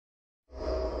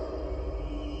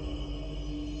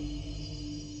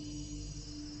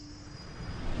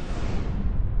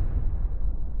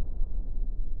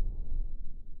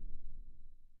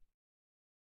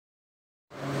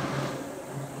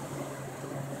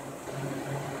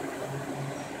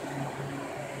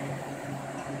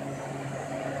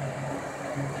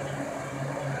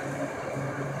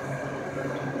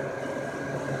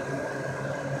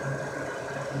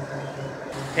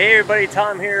Hey everybody,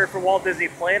 Tom here for Walt Disney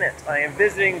Planet. I am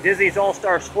visiting Disney's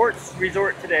All-Star Sports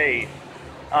Resort today.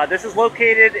 This is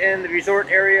located in the resort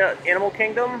area, Animal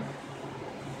Kingdom.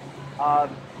 We're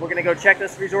going to go check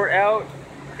this resort out.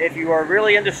 If you are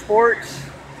really into sports,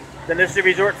 then this is a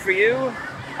resort for you.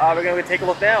 We're going to go take a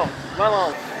look now. Come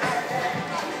along.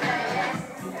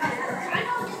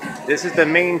 This is the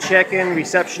main check-in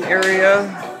reception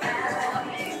area.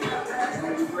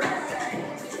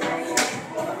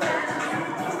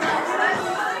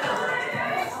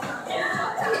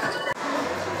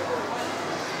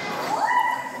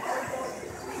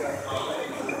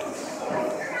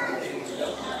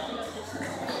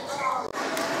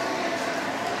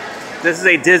 This is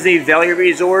a Disney Valley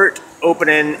Resort,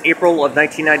 opened in April of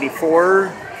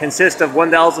 1994. Consists of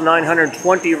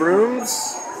 1,920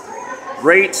 rooms.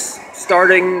 Rates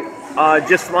starting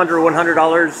just from under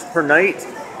 $100 per night.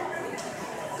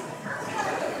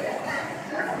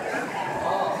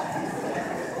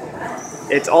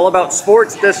 It's all about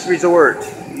sports, this resort.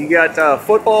 You got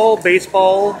football,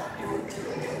 baseball,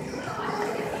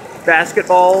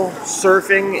 basketball,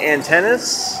 surfing, and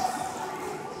tennis.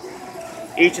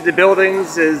 Each of the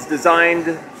buildings is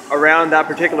designed around that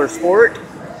particular sport.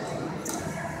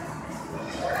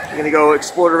 I'm gonna go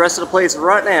explore the rest of the place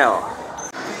right now.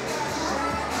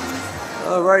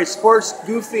 Alright, Sports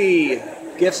Goofy,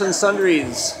 Gifts and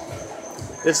Sundries.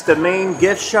 This is the main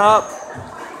gift shop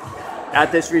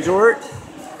at this resort.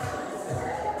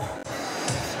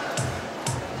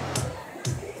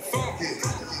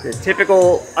 The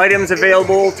typical items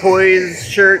available: toys,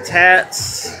 shirts,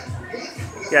 hats.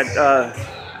 You got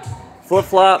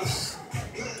flip-flops,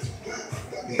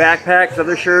 backpacks,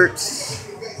 other shirts,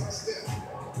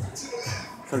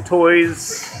 some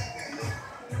toys.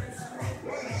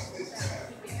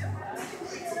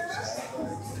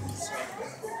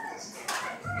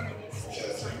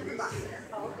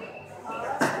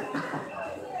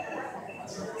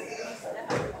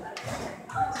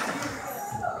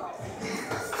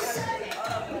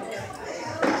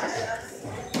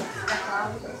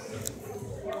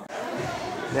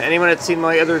 Now, anyone that's seen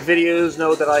my other videos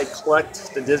know that I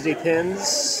collect the Disney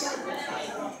pins.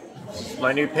 This is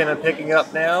my new pin I'm picking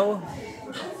up now.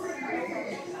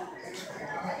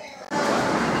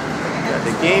 Got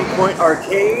the Game Point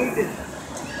Arcade.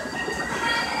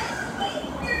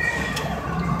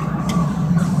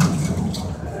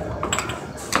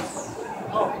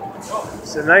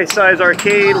 It's a nice size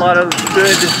arcade, a lot of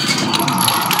good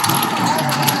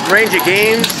range of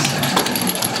games.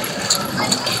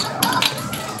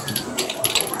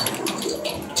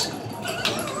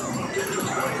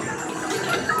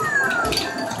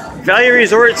 Value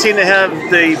resorts seem to have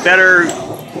the better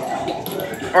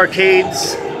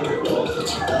arcades,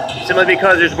 simply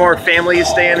because there's more families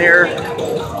staying here.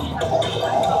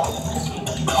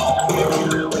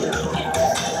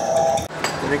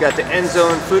 And we got the End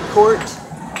Zone food court.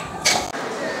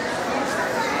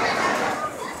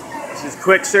 This is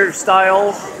quick serve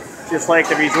style, just like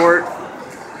the resort.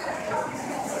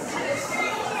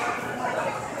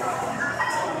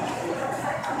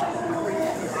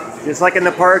 Just like in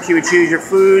the parks, you would choose your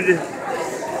food,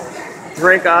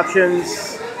 drink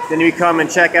options, then you come and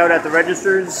check out at the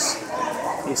registers.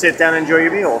 You sit down and enjoy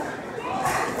your meal.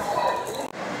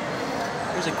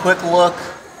 Here's a quick look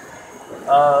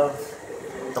of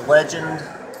the legend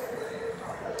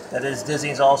that is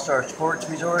Disney's All-Star Sports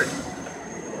Resort.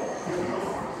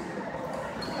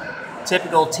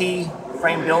 Typical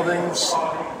T-frame buildings.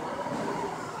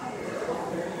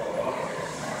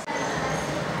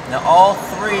 Now, all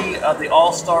three of the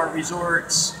All-Star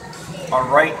resorts are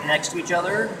right next to each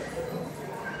other.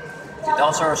 The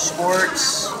All-Star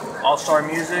Sports, All-Star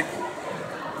Music,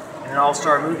 and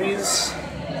All-Star Movies.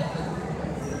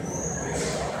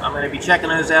 I'm going to be checking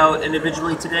those out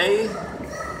individually today.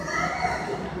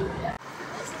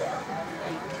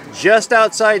 Just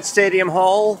outside Stadium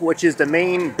Hall, which is the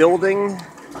main building,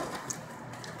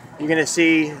 you're going to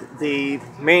see the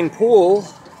main pool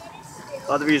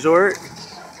of the resort.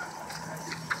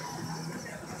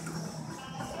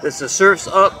 This is a Surf's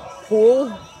Up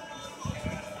pool.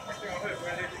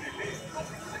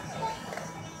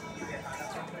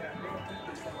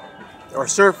 Or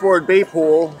Surfboard Bay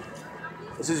pool.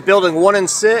 This is building 1 and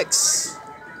 6.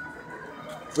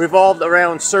 Revolved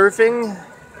around surfing.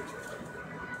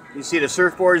 You see the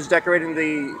surfboards decorating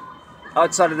the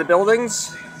outside of the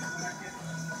buildings.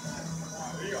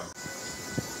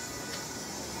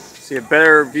 See a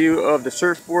better view of the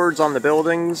surfboards on the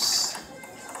buildings.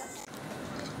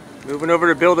 Moving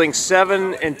over to building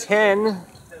 7 and 10.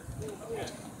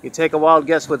 You take a wild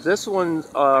guess what this one's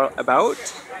about.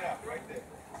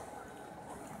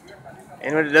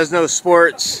 Anyone that does know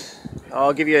sports,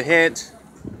 I'll give you a hint.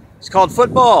 It's called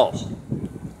football.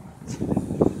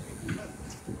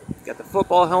 Got the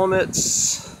football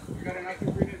helmets.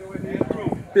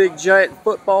 Big giant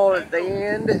football at the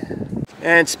end.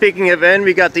 And speaking of end,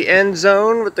 we got the end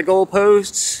zone with the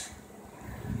goalposts.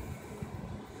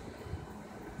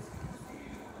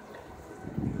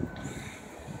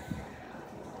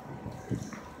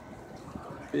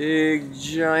 Big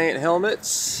giant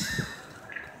helmets.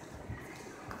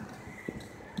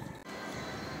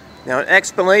 Now, an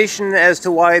explanation as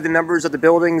to why the numbers of the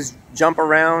buildings jump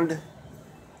around.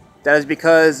 That is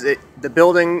because the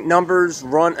building numbers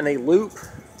run in a loop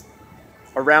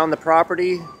around the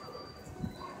property.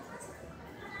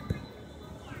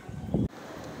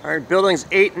 Alright, buildings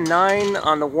 8 and 9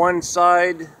 on the one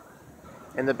side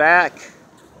and the back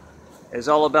is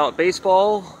all about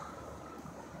baseball.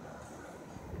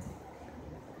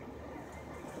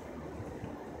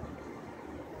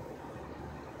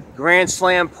 Grand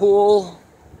Slam pool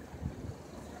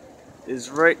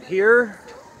is right here.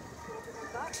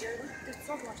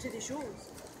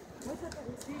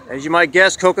 As you might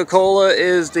guess, Coca-Cola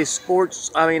is the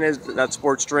not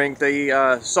sports drink,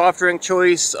 the soft drink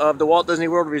choice of the Walt Disney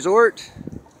World Resort.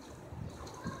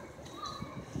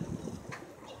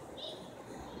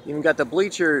 Even got the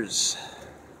bleachers.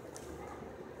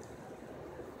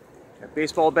 Got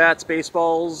baseball bats,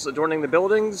 baseballs adorning the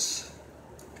buildings.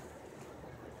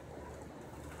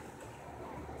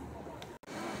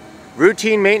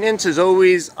 Routine maintenance is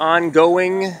always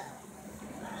ongoing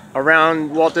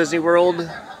around Walt Disney World.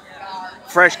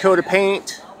 Fresh coat of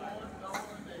paint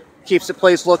keeps the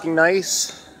place looking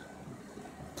nice.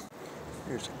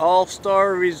 There's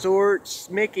All-Star Resorts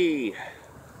Mickey.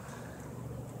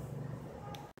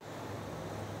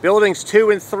 Buildings 2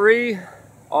 and 3,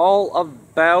 all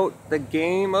about the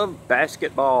game of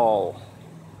basketball.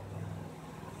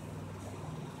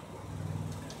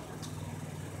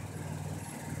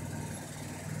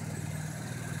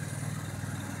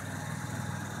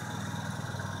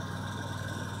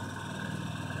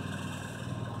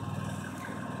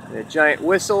 And a giant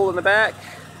whistle in the back.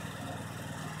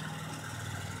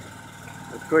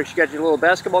 Of course, you got your little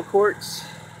basketball courts.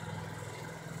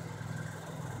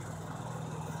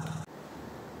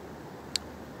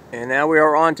 And now we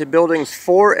are on to buildings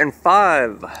 4 and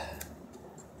 5.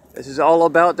 This is all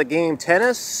about the game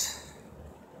tennis.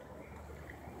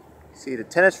 See the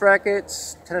tennis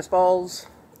rackets, tennis balls.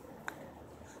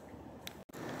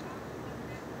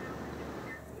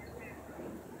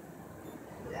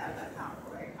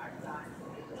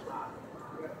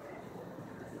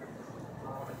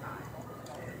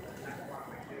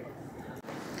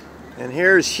 And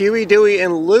here's Huey, Dewey,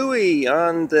 and Louie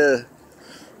on the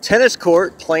tennis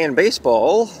court playing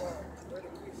baseball.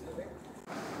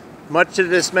 Much to the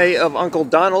dismay of Uncle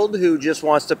Donald, who just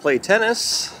wants to play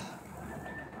tennis.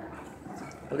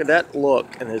 Look at that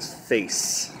look in his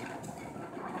face.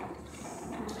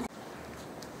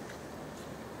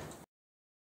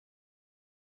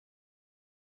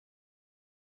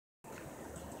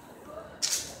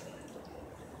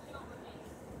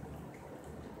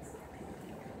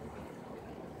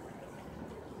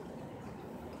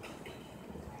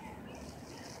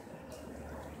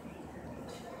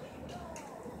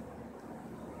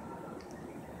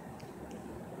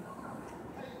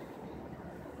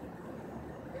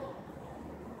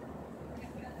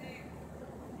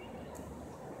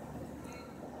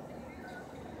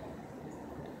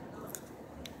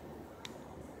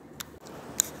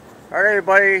 Alright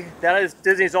everybody, that is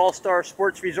Disney's All-Star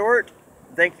Sports Resort.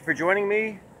 Thank you for joining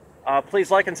me. Please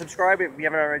like and subscribe if you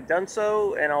haven't already done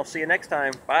so, and I'll see you next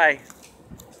time. Bye.